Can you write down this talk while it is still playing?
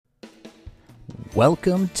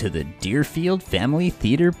Welcome to the Deerfield Family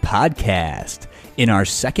Theater Podcast. In our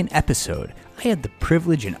second episode, I had the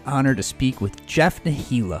privilege and honor to speak with Jeff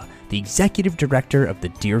Nehila, the Executive Director of the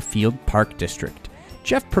Deerfield Park District.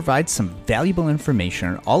 Jeff provides some valuable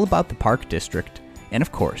information all about the Park District, and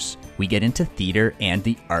of course, we get into theater and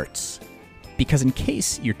the arts. Because in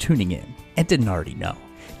case you're tuning in and didn't already know,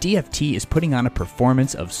 DFT is putting on a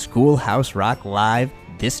performance of Schoolhouse Rock Live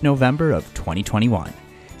this November of 2021.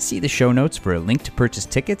 See the show notes for a link to purchase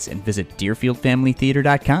tickets and visit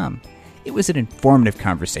DeerfieldFamilyTheater.com. It was an informative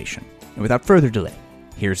conversation. And without further delay,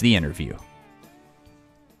 here's the interview.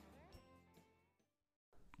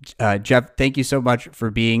 Jeff, thank you so much for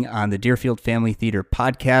being on the Deerfield Family Theater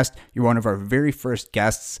Podcast. You're one of our very first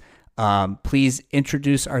guests. Please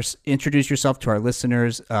introduce yourself to our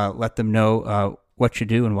listeners. Let them know what you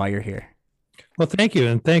do and why you're here. Well, thank you.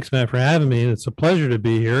 And thanks, Matt, for having me. It's a pleasure to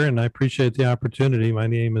be here, and I appreciate the opportunity. My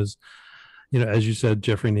name is, as you said,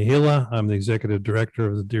 Jeffrey Nehila. I'm the Executive Director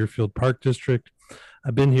of the Deerfield Park District.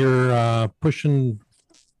 I've been here pushing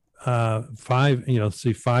 5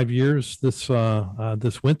 years this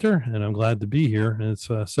winter, and I'm glad to be here. And it's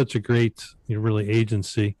such a great, really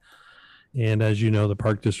agency. And as you know, the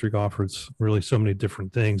Park District offers really so many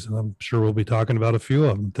different things, and I'm sure we'll be talking about a few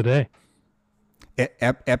of them today.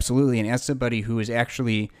 Absolutely. And as somebody who is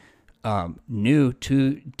actually new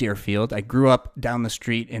to Deerfield, I grew up down the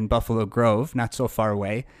street in Buffalo Grove, not so far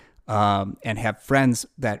away, and have friends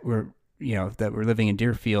that were living in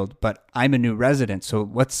Deerfield, but I'm a new resident.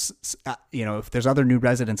 So if there's other new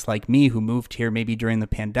residents like me who moved here maybe during the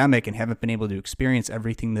pandemic and haven't been able to experience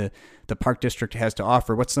everything the Park District has to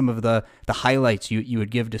offer, what's some of the highlights you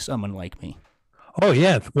would give to someone like me? Oh,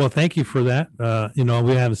 yeah. Well, thank you for that.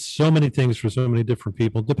 We have so many things for so many different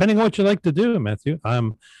people, depending on what you like to do, Matthew.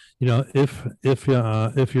 If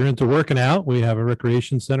you're into working out, we have a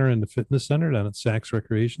recreation center and the fitness center down at Saks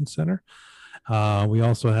Recreation Center. We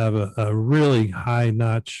also have a really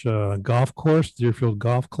high-notch golf course, Deerfield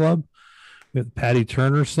Golf Club. We have the Patty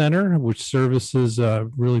Turner Center, which services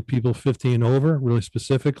really people 50 and over, really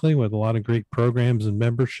specifically, with a lot of great programs and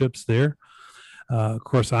memberships there. Of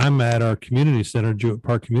course, I'm at our community center, Jewett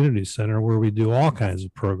Park Community Center, where we do all kinds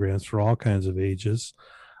of programs for all kinds of ages.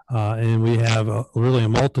 And we have really a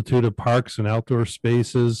multitude of parks and outdoor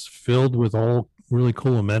spaces filled with all really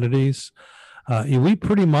cool amenities. We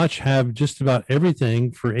pretty much have just about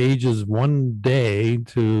everything for ages 1 day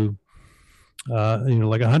to,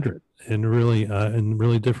 like 100, and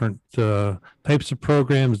really different types of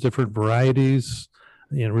programs, different varieties.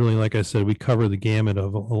 And really, like I said, we cover the gamut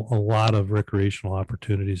of a lot of recreational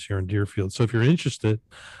opportunities here in Deerfield. So if you're interested,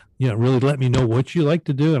 really let me know what you like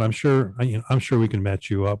to do, and I'm sure we can match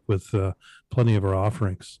you up with plenty of our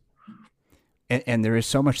offerings. And there is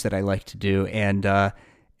so much that I like to do, and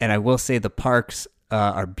I will say the parks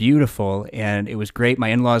are beautiful, and it was great. My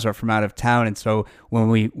in-laws are from out of town, and so when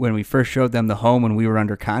we first showed them the home when we were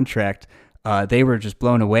under contract, they were just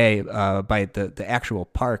blown away by the actual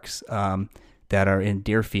parks that are in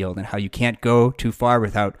Deerfield, and how you can't go too far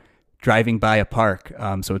without driving by a park.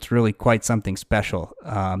 So it's really quite something special.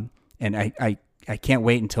 And I can't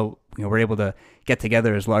wait until we're able to get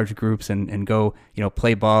together as large groups and go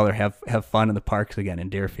play ball or have fun in the parks again in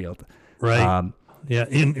Deerfield. Right. Yeah,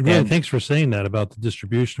 and thanks for saying that about the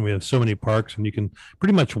distribution. We have so many parks, and you can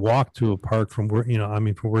pretty much walk to a park from where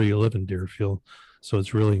from where you live in Deerfield. So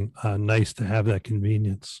it's really nice to have that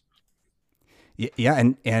convenience.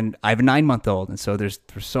 Yeah, and I have a 9-month-old, and so there's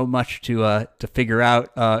so much to figure out,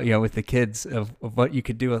 with the kids of what you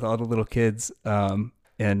could do with all the little kids,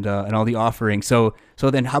 and all the offerings. So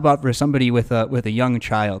then, how about for somebody with a young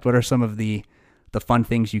child? What are some of the fun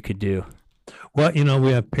things you could do? Well,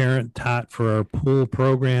 we have parent tot for our pool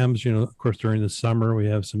programs. Of course, during the summer, we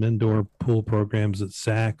have some indoor pool programs at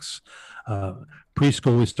Saks.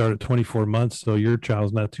 Preschool, we start at 24 months, so your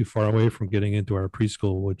child's not too far away from getting into our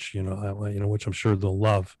preschool, which which I'm sure they'll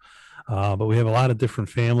love. But we have a lot of different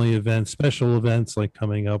family events, special events, like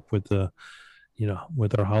coming up with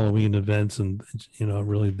with our Halloween events, and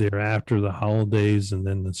really thereafter the holidays, and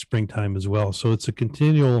then the springtime as well. So it's a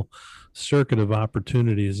continual circuit of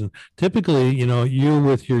opportunities, and typically you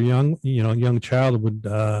with your young child would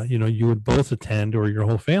you would both attend, or your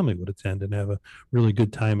whole family would attend, and have a really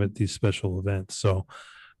good time at these special events. So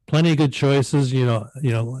plenty of good choices.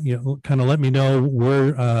 Kind of let me know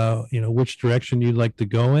where which direction you'd like to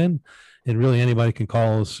go in, and really anybody can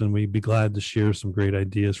call us, and we'd be glad to share some great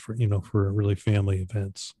ideas for really family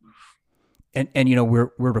events. And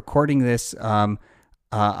we're recording this on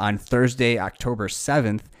Thursday, October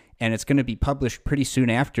 7th. and it's going to be published pretty soon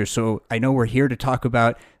after. So I know we're here to talk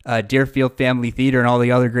about Deerfield Family Theater and all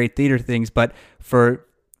the other great theater things, but for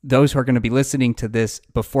those who are going to be listening to this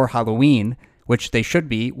before Halloween, which they should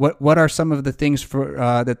be, what are some of the things for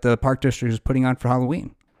that the Park District is putting on for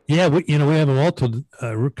Halloween? Yeah, we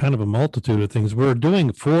have kind of a multitude of things. We're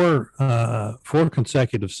doing four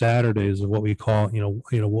consecutive Saturdays of what we call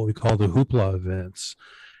what we call the hoopla events.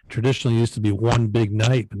 Traditionally used to be one big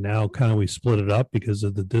night, but now kind of we split it up because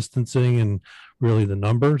of the distancing and really the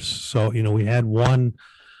numbers. So we had one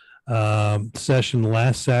session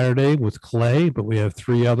last Saturday with clay, but we have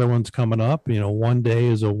three other ones coming up. One day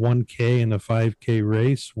is a 1K and a 5K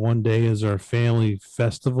race. One day is our family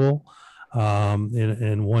festival.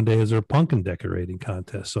 And one day is our pumpkin decorating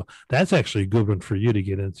contest. So that's actually a good one for you to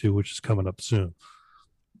get into, which is coming up soon.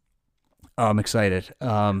 Oh, I'm excited.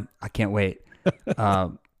 I can't wait.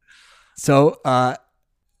 So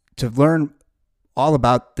to learn all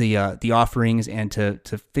about the offerings and to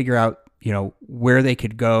figure out where they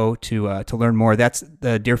could go to learn more, that's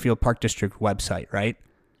the Deerfield Park District website, right?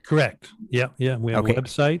 Correct. Yeah. We have a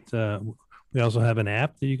website. We also have an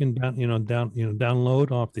app that you can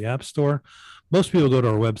download off the App Store. Most people go to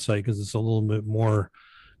our website because it's a little bit more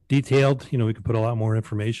detailed. We can put a lot more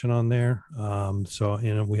information on there. So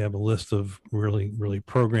we have a list of really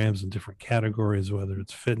programs in different categories, whether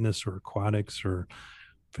it's fitness or aquatics or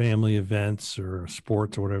family events or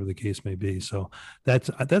sports or whatever the case may be. So that's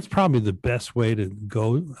probably the best way to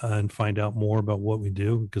go and find out more about what we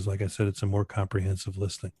do, because like I said, it's a more comprehensive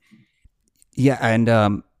listing. Yeah,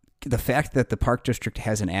 and the fact that the Park District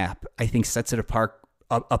has an app, I think, sets it apart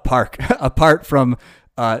from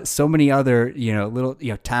so many other little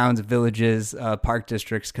towns, villages, park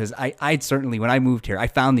districts. Because I'd certainly, when I moved here, I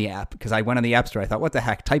found the app because I went on the App Store. I thought, what the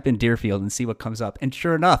heck? Type in Deerfield and see what comes up. And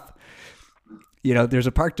sure enough, there's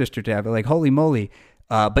a Park District app. Like, holy moly!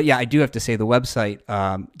 But yeah, I do have to say the website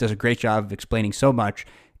does a great job of explaining so much.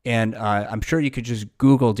 And I'm sure you could just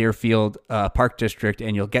Google Deerfield Park District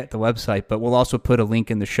and you'll get the website. But we'll also put a link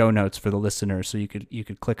in the show notes for the listeners, so you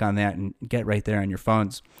could click on that and get right there on your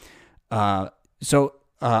phones. So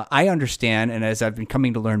I understand, and as I've been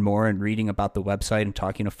coming to learn more and reading about the website and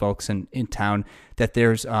talking to folks in town, that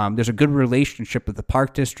there's a good relationship with the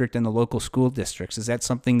Park District and the local school districts. Is that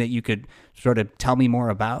something that you could sort of tell me more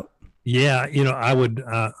about? Yeah, I would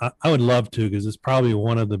love to, because it's probably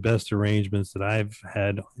one of the best arrangements that I've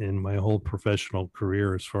had in my whole professional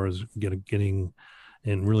career, as far as getting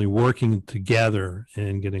and really working together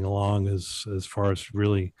and getting along as far as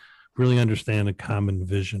really understand a common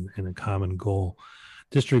vision and a common goal.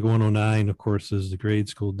 District 109, of course, is the grade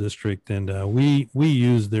school district, and we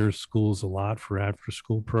use their schools a lot for after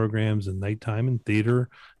school programs and nighttime and theater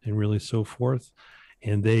and really so forth.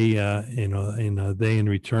 And they, they in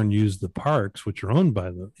return use the parks, which are owned by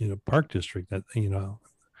the park district, that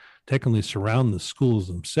technically surround the schools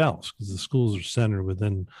themselves, because the schools are centered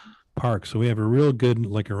within parks. So we have a real good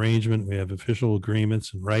arrangement. We have official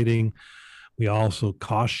agreements in writing. We also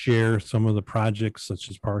cost share some of the projects, such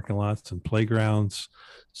as parking lots and playgrounds.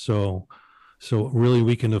 So really,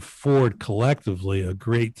 we can afford collectively a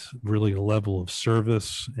great, really level of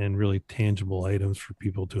service and really tangible items for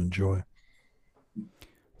people to enjoy.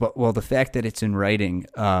 Well, the fact that it's in writing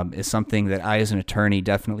is something that I, as an attorney,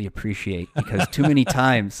 definitely appreciate, because too many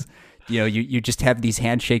times, you just have these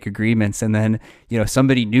handshake agreements, and then,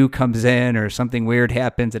 somebody new comes in or something weird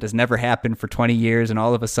happens that has never happened for 20 years. And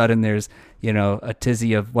all of a sudden there's, a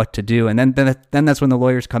tizzy of what to do. And then that's when the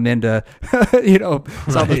lawyers come in to,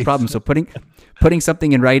 solve those problems. So putting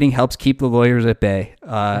something in writing helps keep the lawyers at bay.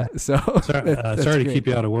 Sorry to keep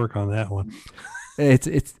you out of work on that one.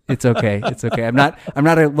 It's okay. It's okay. I'm not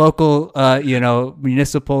a local,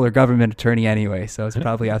 municipal or government attorney anyway, so it's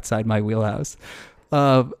probably outside my wheelhouse.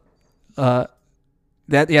 So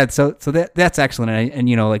that's excellent.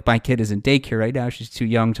 And my kid is in daycare right now. She's too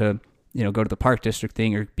young to, go to the park district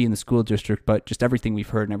thing or be in the school district, but just everything we've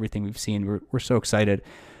heard and everything we've seen, we're so excited.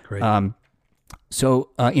 Great. So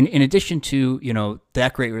in addition to,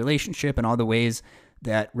 that great relationship and all the ways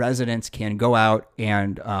that residents can go out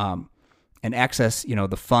and access,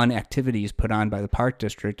 the fun activities put on by the park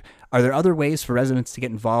district, are there other ways for residents to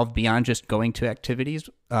get involved beyond just going to activities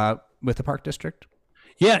with the park district?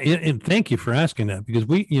 Yeah, and thank you for asking that, because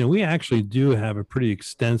we actually do have a pretty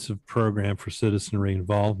extensive program for citizenry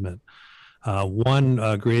involvement. One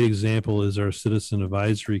great example is our citizen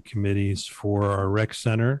advisory committees for our rec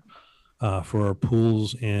center, for our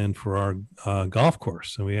pools, and for our golf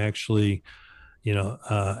course. And we actually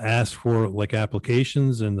ask for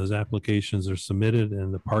applications, and those applications are submitted,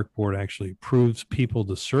 and the park board actually approves people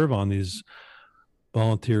to serve on these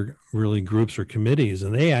volunteer really groups or committees,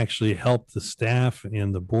 and they actually help the staff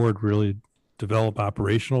and the board really develop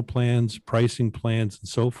operational plans, pricing plans, and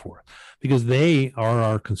so forth, because they are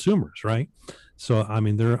our consumers, right? So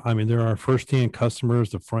they're our firsthand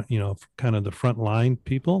customers, the front, kind of the front line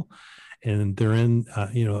people, and they're in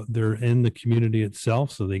the community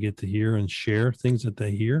itself, so they get to hear and share things that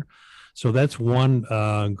they hear. So that's one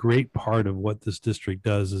great part of what this district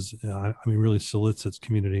does is, really solicits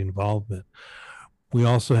community involvement. We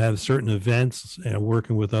also have certain events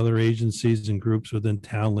working with other agencies and groups within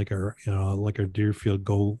town, like our Deerfield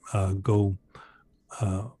uh,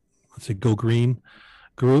 let's say Go Green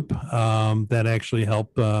group, that actually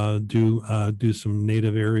help do some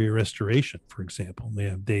native area restoration, for example. They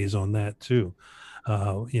have days on that too.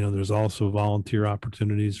 There's also volunteer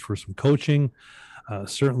opportunities for some coaching.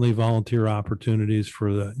 Certainly volunteer opportunities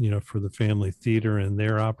for the family theater and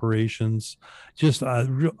their operations. Just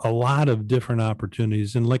a lot of different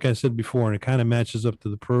opportunities. And like I said before, and it kind of matches up to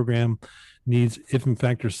the program needs, if in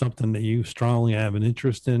fact there's something that you strongly have an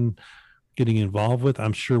interest in getting involved with,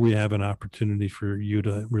 I'm sure we have an opportunity for you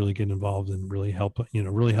to really get involved and really help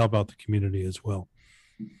out the community as well.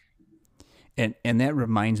 And that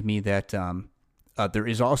reminds me that there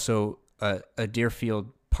is also a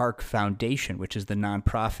Deerfield Park Foundation, which is the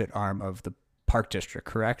nonprofit arm of the Park District,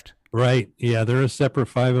 correct? Right. Yeah, they're a separate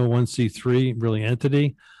 501c3 really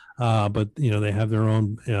entity, but they have their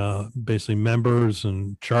own basically members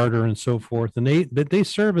and charter and so forth, and they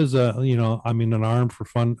serve as an arm for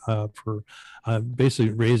fund for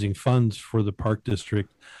basically raising funds for the Park District.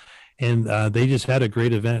 And they just had a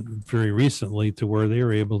great event very recently to where they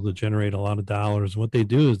were able to generate a lot of dollars. What they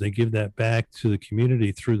do is they give that back to the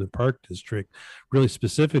community through the Park District. Really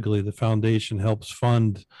specifically, the foundation helps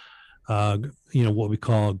fund, what we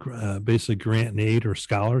call basically grant and aid or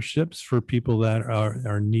scholarships for people that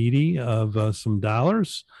are needy of some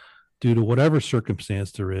dollars due to whatever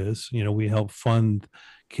circumstance there is. We help fund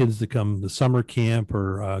kids to come to summer camp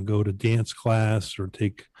or go to dance class or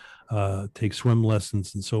take swim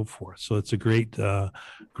lessons and so forth. So it's a great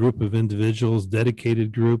group of individuals,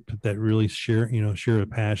 dedicated group that really share a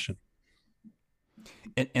passion.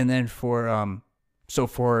 And then for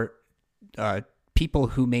people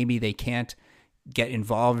who maybe they can't get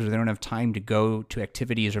involved or they don't have time to go to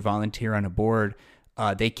activities or volunteer on a board,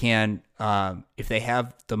 they can, if they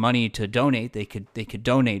have the money to donate, they could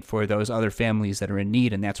donate for those other families that are in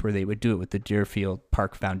need, and that's where they would do it with the Deerfield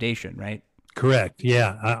Park Foundation, right? Correct.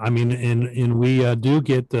 Yeah. And we do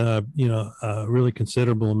get a really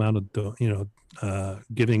considerable amount of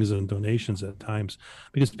givings and donations at times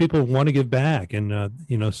because people want to give back, and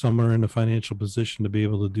some are in a financial position to be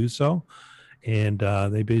able to do so, and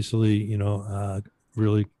they basically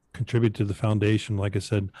really contribute to the foundation. Like I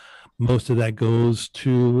said, most of that goes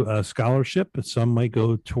to a scholarship, but some might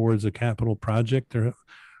go towards a capital project or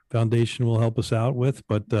foundation will help us out with,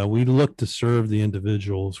 but we look to serve the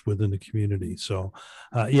individuals within the community. So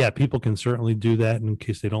people can certainly do that in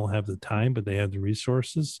case they don't have the time, but they have the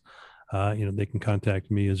resources. They can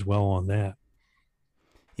contact me as well on that.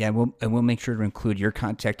 Yeah, we'll make sure to include your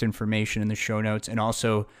contact information in the show notes, and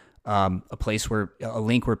also a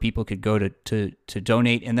link where people could go to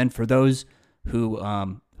donate. And then for those who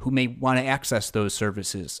may want to access those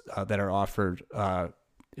services that are offered,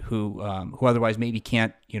 who otherwise maybe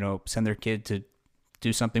can't, send their kid to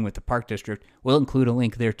do something with the Park District, we'll include a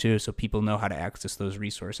link there too, so people know how to access those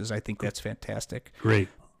resources. I think that's fantastic. Great.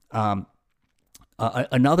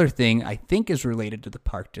 Another thing I think is related to the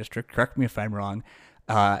Park District, correct me if I'm wrong,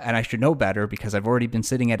 and I should know better because I've already been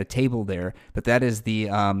sitting at a table there, but that is the,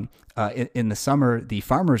 in the summer, the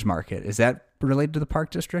farmers market. Is that related to the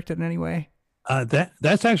Park District in any way?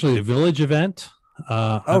 That's actually a village event.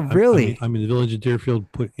 Really? The village of Deerfield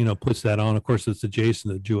puts that on. Of course, it's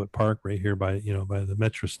adjacent to Jewett Park right here by the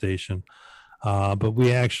metro station. But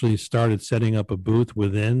we actually started setting up a booth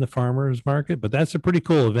within the farmers market, but that's a pretty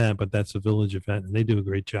cool event, but that's a village event and they do a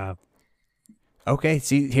great job. Okay.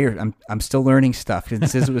 See here, I'm still learning stuff.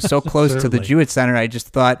 Since it was so close to the Jewett Center, I just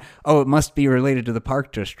thought, it must be related to the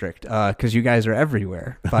Park District, cause you guys are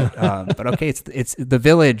everywhere, but okay. It's the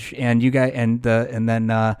village and you guys, and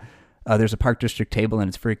then, there's a Park District table, and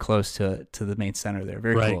it's very close to the main center there.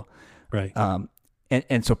 Very cool. Right.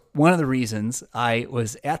 And so one of the reasons I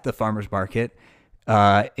was at the farmers market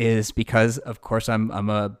is because, of course, I'm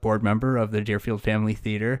a board member of the Deerfield Family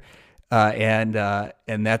Theater, and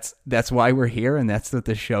that's why we're here, and that's what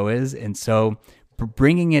the show is. And so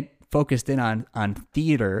bringing it focused in on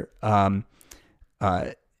theater,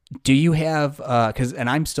 do you have and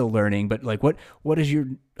I'm still learning, but like what is your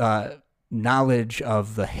knowledge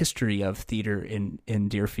of the history of theater in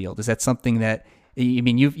Deerfield? Is that something that I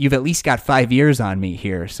mean, you've at least got 5 years on me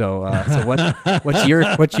here. So what's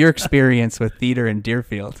your experience with theater in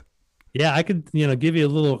Deerfield? Yeah, I could, give you a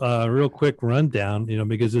little, real quick rundown,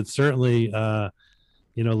 because it certainly,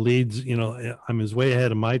 leads, I'm is way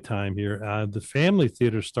ahead of my time here. The Family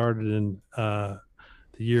Theater started in the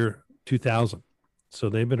year 2000. So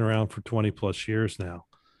they've been around for 20 plus years now.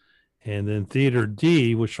 And then Theater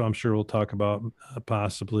D, which I'm sure we'll talk about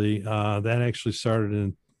possibly, that actually started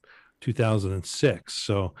in 2006.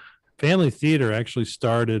 So Family Theater actually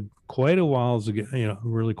started quite a while ago,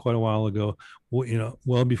 really quite a while ago,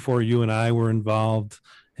 well before you and I were involved,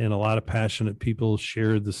 and a lot of passionate people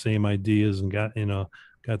shared the same ideas and got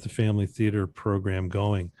the Family Theater program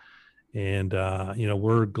going. And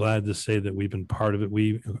we're glad to say that we've been part of it.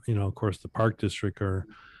 We, of course, the Park District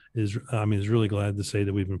is really glad to say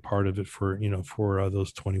that we've been part of it for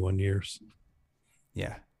those 21 years.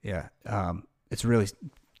 Yeah, yeah. It's really,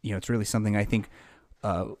 it's really something. I think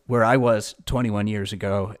where I was 21 years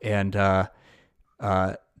ago, and that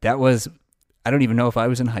was, I don't even know if I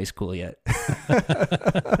was in high school yet.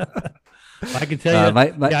 I can tell you,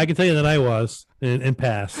 I can tell you that I was in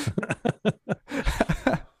past.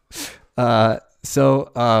 So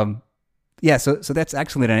that's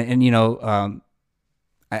excellent. And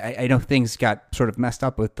I know things got sort of messed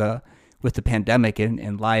up with the pandemic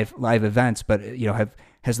and live events, but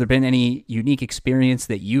has there been any unique experience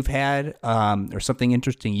that you've had, or something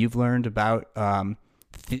interesting you've learned about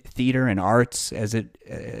theater and arts as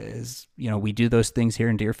we do those things here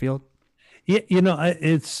in Deerfield? Yeah,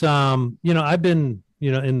 it's I've been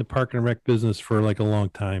in the park and rec business for like a long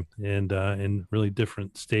time, and in really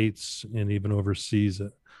different states and even overseas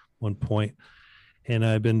at one point. And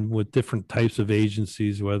I've been with different types of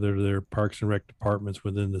agencies, whether they're parks and rec departments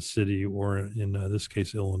within the city or in this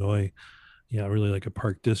case, Illinois, really like a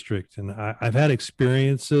park district. And I've had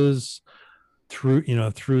experiences through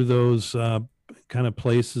those kind of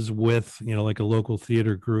places with, like a local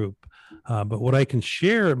theater group. But what I can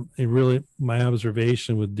share, and really my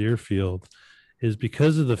observation with Deerfield, is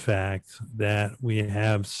because of the fact that we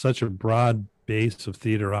have such a broad base of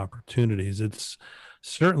theater opportunities. It's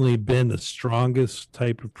certainly been the strongest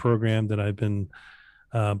type of program that I've been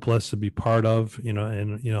blessed to be part of,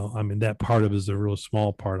 that part of it is a real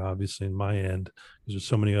small part, obviously, in my end, because there's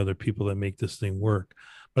so many other people that make this thing work.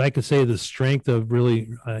 But I can say the strength of really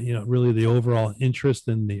the overall interest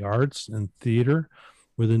in the arts and theater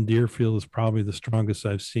within Deerfield is probably the strongest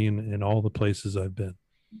I've seen in all the places I've been.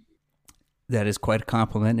 That is quite a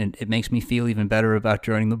compliment, and it makes me feel even better about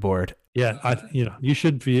joining the board. Yeah, you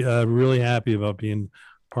should be really happy about being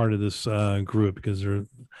part of this group, because there are a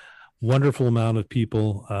wonderful amount of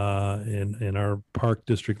people in our park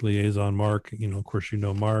district liaison. Mark, of course,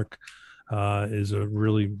 Mark is a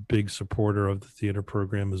really big supporter of the theater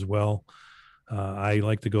program as well. I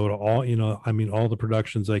like to go to all the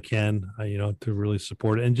productions I can, to really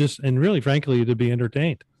support it and really, frankly, to be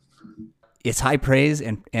entertained. It's high praise,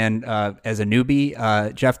 and as a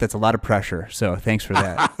newbie, Jeff, that's a lot of pressure. So thanks for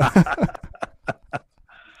that.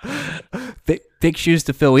 Big shoes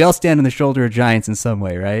to fill. We all stand on the shoulder of giants in some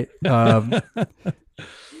way, right?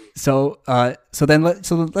 So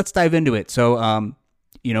let's dive into it. So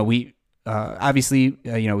we obviously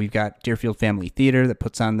we've got Deerfield Family Theater that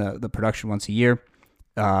puts on the production once a year.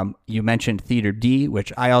 You mentioned Theater D,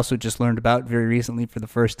 which I also just learned about very recently for the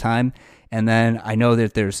first time. And then I know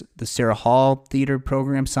that there's the Sarah Hall Theater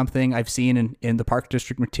program, something I've seen in the Park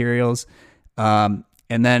District materials. And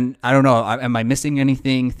then, I don't know, am I missing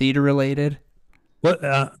anything theater related?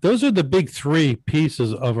 Well, those are the big three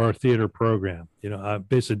pieces of our theater program.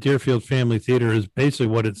 Basically, Deerfield Family Theater is basically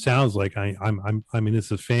what it sounds like.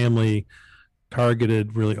 It's a family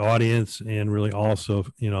targeted really audience, and really also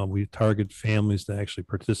we target families to actually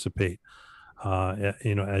participate.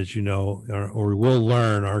 As or we'll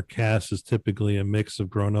learn, our cast is typically a mix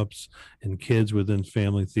of grown-ups and kids within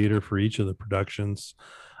Family Theater for each of the productions,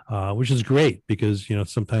 which is great because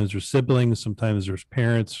sometimes there's siblings, sometimes there's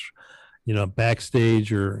parents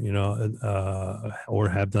backstage, or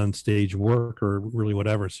have done stage work or really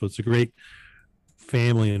whatever. So it's a great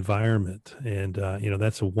family environment, and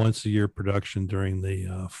that's a once a year production during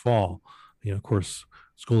the fall. Of course,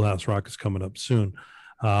 Schoolhouse Rock is coming up soon,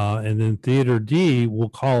 and then Theater D, we'll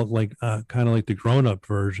call it like kind of like the grown-up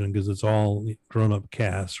version, because it's all grown-up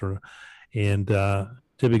casts, and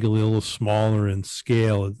typically a little smaller in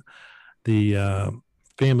scale. The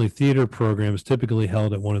Family Theater program is typically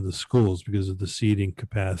held at one of the schools because of the seating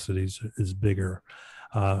capacities is bigger.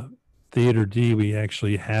 Theater D, we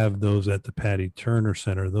actually have those at the Patty Turner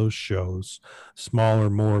Center, those shows, smaller,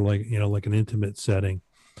 more like, like an intimate setting.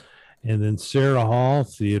 And then Sarah Hall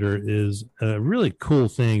Theater is a really cool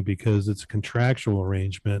thing because it's a contractual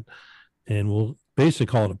arrangement, and we'll basically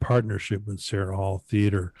call it a partnership with Sarah Hall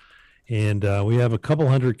Theater. And we have a couple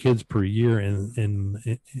hundred kids per year in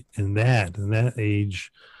that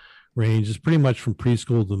age range. Is pretty much from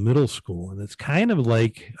preschool to middle school, and it's kind of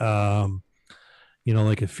like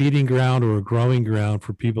like a feeding ground or a growing ground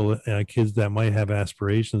for people, kids that might have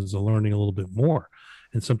aspirations of learning a little bit more.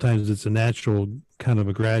 And sometimes it's a natural kind of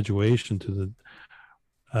a graduation to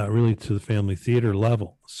the really to the family theater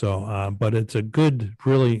level. So, but it's a good,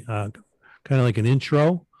 really kind of like an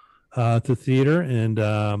intro to theater, and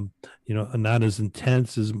not as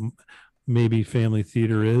intense as maybe family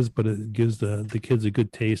theater is, but it gives the kids a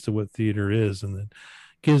good taste of what theater is, and then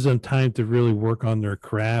gives them time to really work on their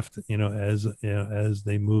craft, as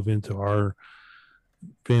they move into our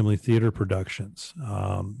family theater productions.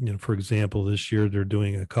 For example, this year they're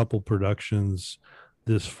doing a couple productions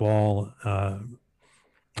this fall.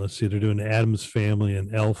 Let's see, they're doing Adam's Family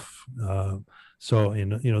and Elf. So,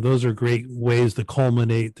 those are great ways to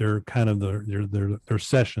culminate their kind of their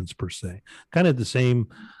sessions per se. Kind of the same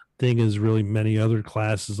thing as really many other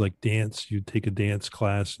classes like dance. You take a dance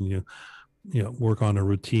class and you work on a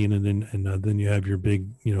routine, and then you have your big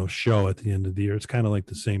show at the end of the year. It's kind of like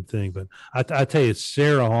the same thing. But I tell you,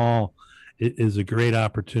 Sarah Hall is a great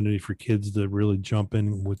opportunity for kids to really jump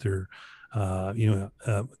in with their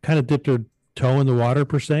kind of dip their toe in the water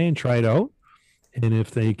per se and try it out. And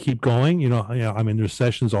if they keep going, I mean, there's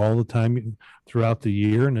sessions all the time throughout the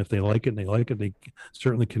year, and if they like it, they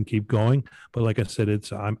certainly can keep going. But like I said,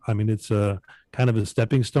 it's a kind of a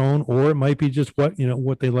stepping stone, or it might be just what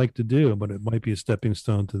they like to do, but it might be a stepping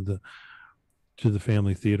stone to the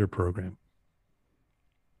family theater program.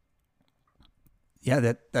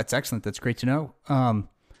 Yeah, that's excellent. That's great to know.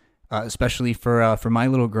 Especially for my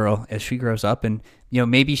little girl as she grows up, and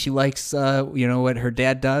maybe she likes what her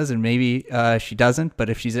dad does, and maybe she doesn't. But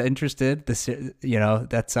if she's interested,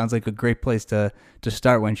 that sounds like a great place to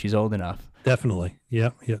start when she's old enough. Definitely,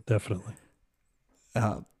 yeah, definitely.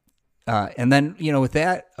 And then with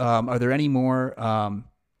that, are there any more are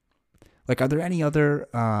there any other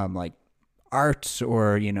like arts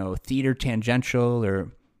or theater tangential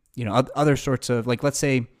or other sorts of, like, let's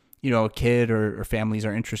say a kid or families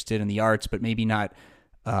are interested in the arts, but maybe not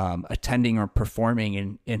attending or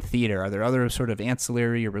performing in theater. Are there other sort of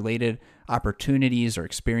ancillary or related opportunities or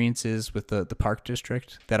experiences with the park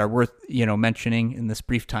district that are worth mentioning in this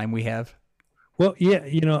brief time we have? Well, yeah,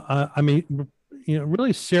 I mean,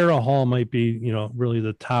 really Sarah Hall might be, really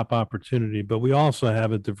the top opportunity, but we also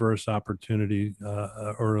have a diverse opportunity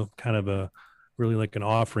or kind of a really like an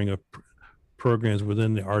offering of programs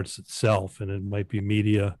within the arts itself. And it might be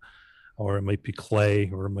media, or it might be clay,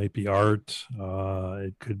 or it might be art.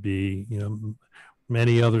 It could be,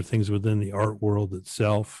 many other things within the art world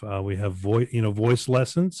itself. We have voice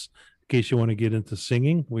lessons in case you want to get into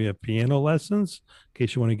singing. We have piano lessons in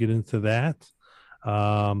case you want to get into that.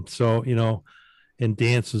 And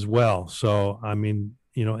dance as well. So, I mean,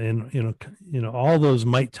 all those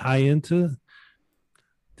might tie into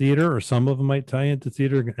theater, or some of them might tie into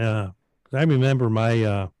theater. I remember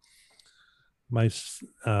my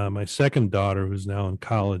second daughter, who's now in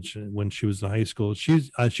college, when she was in high school,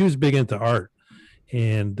 she was big into art,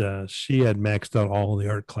 and she had maxed out all the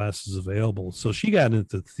art classes available. So she got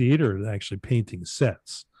into theater, actually painting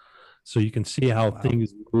sets. So you can see how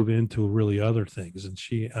things move into really other things. And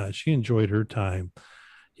she enjoyed her time,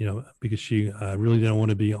 because she really didn't want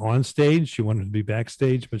to be on stage. She wanted to be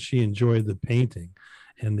backstage, but she enjoyed the painting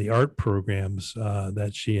and the art programs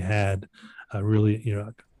that she had really,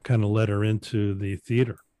 kind of led her into the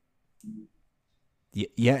theater.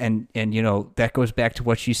 Yeah, and that goes back to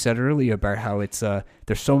what she said earlier about how it's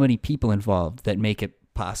there's so many people involved that make it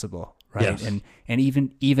possible, right? Yes. And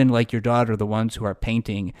even like your daughter, the ones who are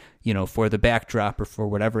painting, for the backdrop or for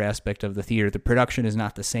whatever aspect of the theater, the production is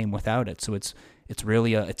not the same without it. So it's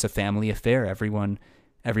really a family affair. Everyone's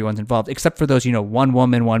involved, except for those, one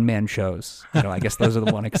woman, one man shows. I guess those are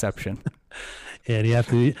the one exception. And you have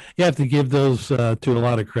to give those to a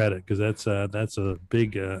lot of credit, because that's a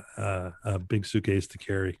big suitcase to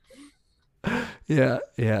carry. Yeah.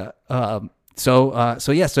 So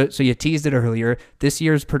you teased it earlier. This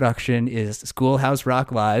year's production is Schoolhouse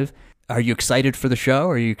Rock Live. Are you excited for the show?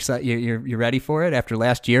 Are you excited? You're ready for it? After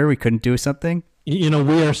last year, we couldn't do something. We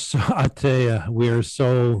are so, I tell you, we are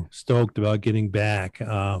so stoked about getting back.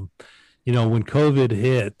 When COVID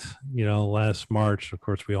hit, last March, of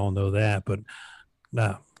course, we all know that, but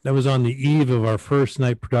that was on the eve of our first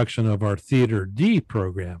night production of our Theater D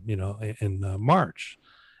program, in March.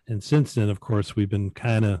 And since then, of course, we've been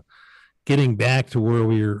kind of getting back to where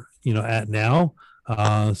we were, at now.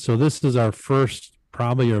 So this is our first,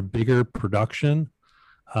 probably our bigger production,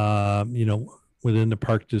 within the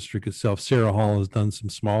park district itself. Sarah Hall has done some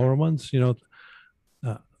smaller ones,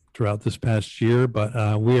 throughout this past year,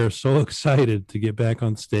 but we are so excited to get back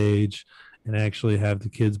on stage and actually have the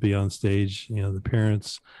kids be on stage, the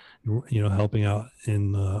parents, helping out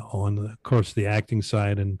on the, of course, the acting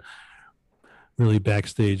side and really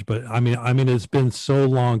backstage. But I mean, it's been so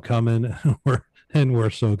long coming, and we're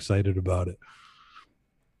so excited about it.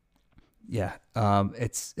 Yeah,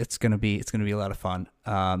 it's gonna be a lot of fun.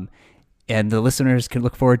 And the listeners can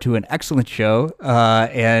look forward to an excellent show.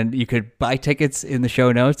 And you could buy tickets in the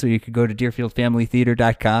show notes, or you could go to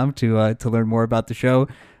DeerfieldFamilyTheater.com to learn more about the show.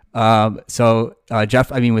 So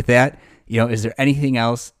Jeff, I mean, with that, is there anything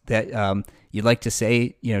else that you'd like to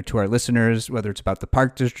say, to our listeners, whether it's about the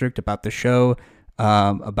park district, about the show,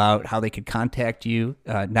 about how they could contact you?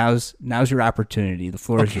 Now's your opportunity. The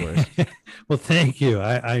floor is yours. Well, thank you.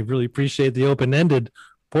 I really appreciate the open-ended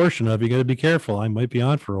portion of it. You got to be careful. I might be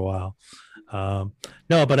on for a while. No,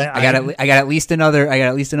 but I got at least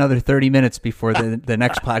another 30 minutes before the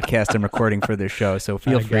next podcast I'm recording for this show. So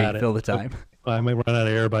feel free to fill the time. I might run out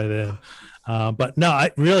of air by then. But no,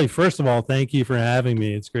 I really, first of all, thank you for having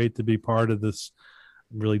me. It's great to be part of this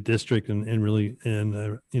really district and really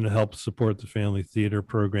help support the family theater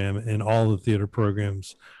program and all the theater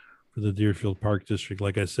programs for the Deerfield Park District.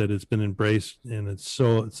 Like I said, it's been embraced, and it's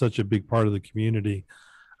such a big part of the community.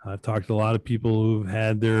 I've talked to a lot of people who've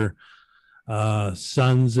had their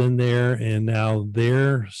sons in there, and now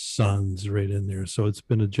their sons right in there. So it's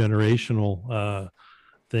been a generational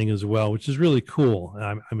thing as well, which is really cool.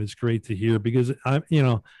 I mean, it's great to hear, because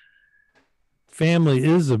family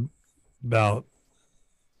is about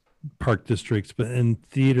park districts, and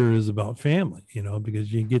theater is about family,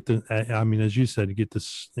 because you get to, as you said, you get to,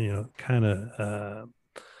 kind of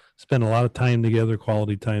spend a lot of time together,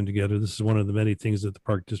 quality time together. This is one of the many things that the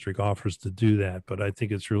park district offers to do that, but I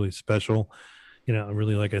think it's really special.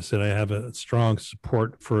 Really, like I said, I have a strong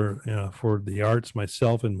support for the arts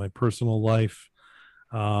myself in my personal life.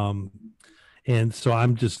 And so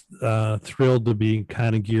I'm just thrilled to be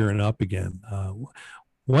kind of gearing up again.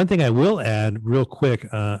 One thing I will add real quick,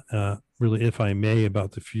 really, if I may,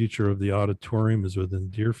 about the future of the auditorium is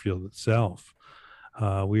within Deerfield itself.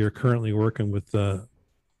 We are currently working with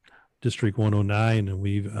District 109, and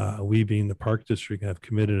we being the park district have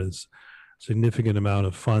committed a significant amount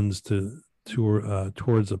of funds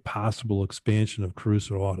towards a possible expansion of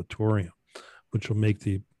Caruso Auditorium, which will make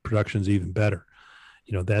the productions even better.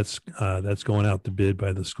 That's going out to bid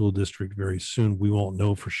by the school district very soon. We won't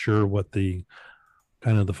know for sure what the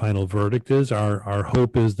final verdict is. Our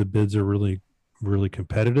hope is the bids are really, really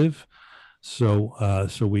competitive, so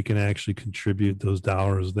we can actually contribute those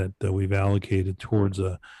dollars that we've allocated towards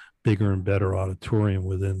a bigger and better auditorium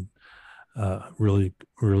within really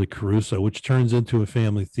Caruso, which turns into a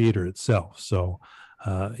family theater itself. So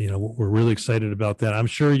we're really excited about that. I'm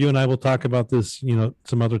sure you and I will talk about this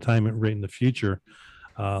some other time right in the future,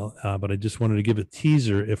 but I just wanted to give a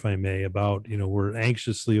teaser, if I may, about we're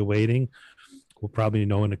anxiously awaiting. We'll probably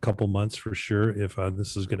know in a couple months for sure if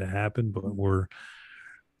this is going to happen, but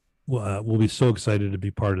we'll be so excited to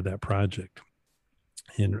be part of that project.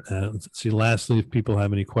 And let's see, lastly, if people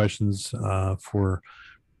have any questions for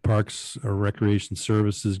parks or recreation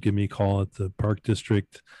services, give me a call at the park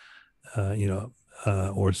district,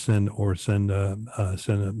 or send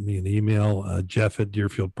me an email, Jeff at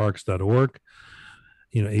deerfieldparks.org.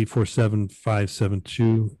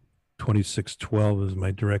 847-572-2612 is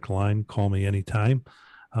my direct line. Call me anytime.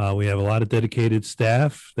 We have a lot of dedicated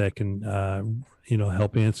staff that can,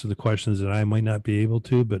 help answer the questions that I might not be able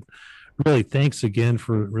to, but really, thanks again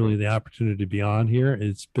for really the opportunity to be on here.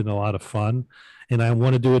 It's been a lot of fun, and I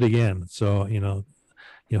want to do it again. So,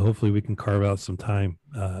 hopefully we can carve out some time,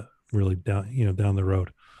 really down the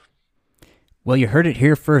road. Well, you heard it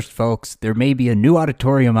here first, folks. There may be a new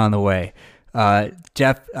auditorium on the way.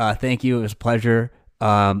 Jeff, thank you. It was a pleasure.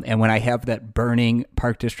 And when I have that burning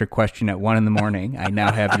park district question at 1 a.m, I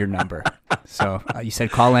now have your number. So you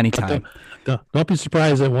said call anytime. Don't be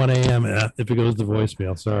surprised at 1 a.m. If it goes to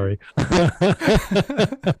voicemail. Sorry.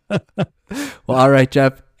 Well, all right,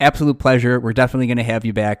 Jeff. Absolute pleasure. We're definitely going to have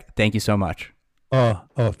you back. Thank you so much.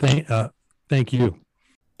 Thank you.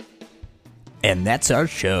 And that's our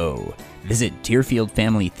show. Visit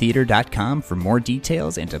DeerfieldFamilyTheater.com for more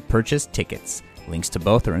details and to purchase tickets. Links to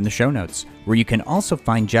both are in the show notes, where you can also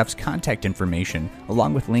find Jeff's contact information,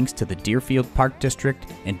 along with links to the Deerfield Park District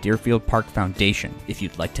and Deerfield Park Foundation if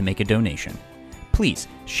you'd like to make a donation. Please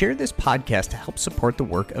share this podcast to help support the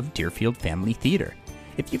work of Deerfield Family Theater.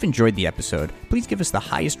 If you've enjoyed the episode, please give us the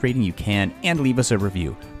highest rating you can and leave us a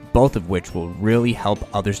review, both of which will really help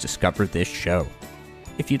others discover this show.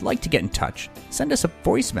 If you'd like to get in touch, send us a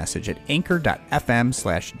voice message at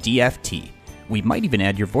anchor.fm/DFT. We might even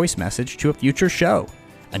add your voice message to a future show.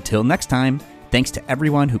 Until next time, thanks to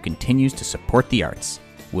everyone who continues to support the arts.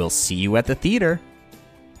 We'll see you at the theater.